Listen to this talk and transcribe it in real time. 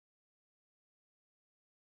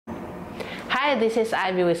Hi, this is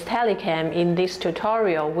Ivy with Telycam. In this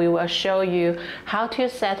tutorial, we will show you how to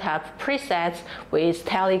set up presets with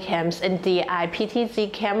Telycam's NDI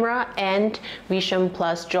PTZ camera and Vision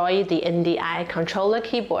Plus Joy the NDI controller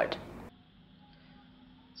keyboard.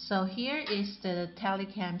 So here is the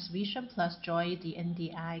Telycam's Vision Plus Joy the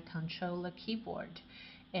NDI controller keyboard,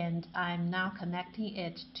 and I'm now connecting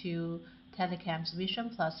it to Telycam's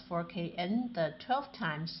Vision Plus 4K the 12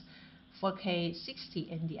 times 4K 60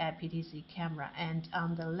 NDI PTZ camera, and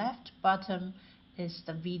on the left bottom is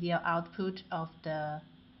the video output of the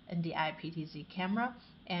NDI PTZ camera,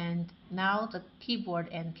 and now the keyboard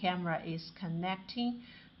and camera is connecting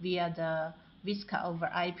via the VSCA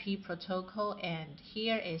over IP protocol, and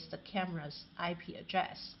here is the camera's IP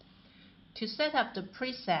address. To set up the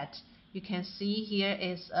preset, you can see here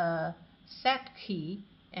is a set key,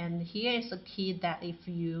 and here is a key that if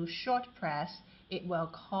you short press, it will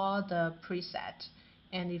call the preset,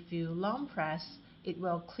 and if you long press, it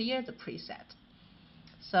will clear the preset.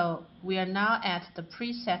 So we are now at the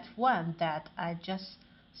preset 1 that I just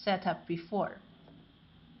set up before.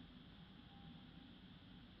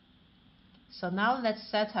 So now let's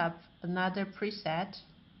set up another preset.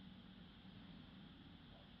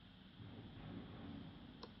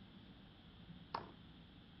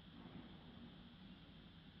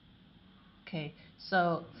 Okay,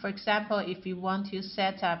 so for example, if you want to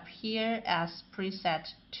set up here as preset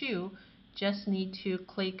 2, just need to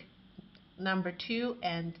click number 2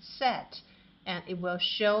 and set, and it will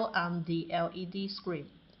show on the LED screen.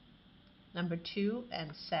 Number 2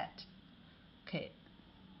 and set. Okay,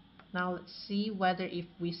 now let's see whether if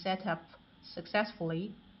we set up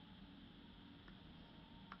successfully.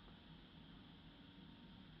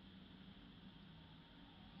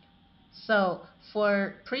 So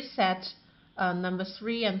for preset number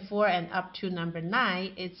 3 and 4 and up to number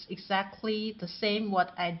 9, it's exactly the same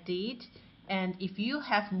what I did, and if you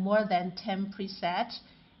have more than 10 presets,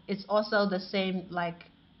 it's also the same, like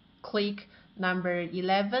click number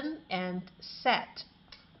 11 and set.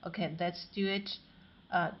 Okay, let's do it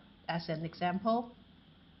as an example.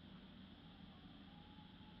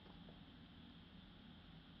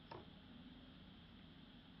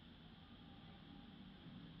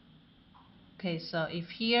 Okay, so if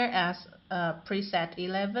here as preset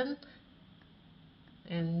 11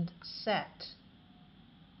 and set.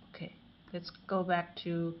 Okay, let's go back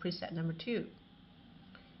to preset number 2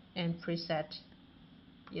 and preset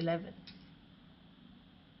 11.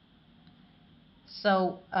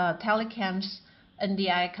 So Telycam's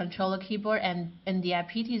NDI controller keyboard and NDI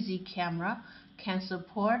PTZ camera can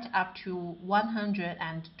support up to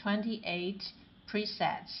 128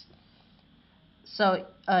 presets. So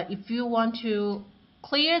if you want to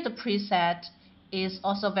clear the preset, is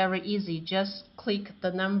also very easy. Just click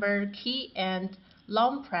the number key and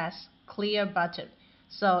long press clear button.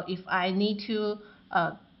 So if I need to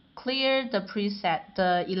clear the preset,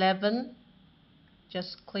 the 11,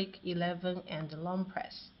 just click 11 and long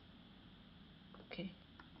press. Okay.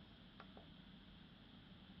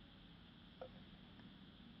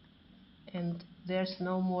 And there's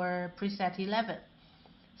no more preset 11.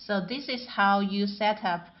 So this is how you set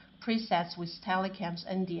up presets with Telycam's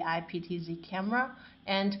NDI PTZ camera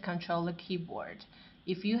and controller keyboard.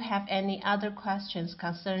 If you have any other questions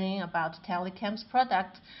concerning about Telycam's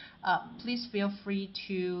product, please feel free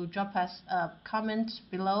to drop us a comment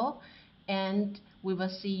below, and we will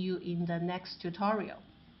see you in the next tutorial.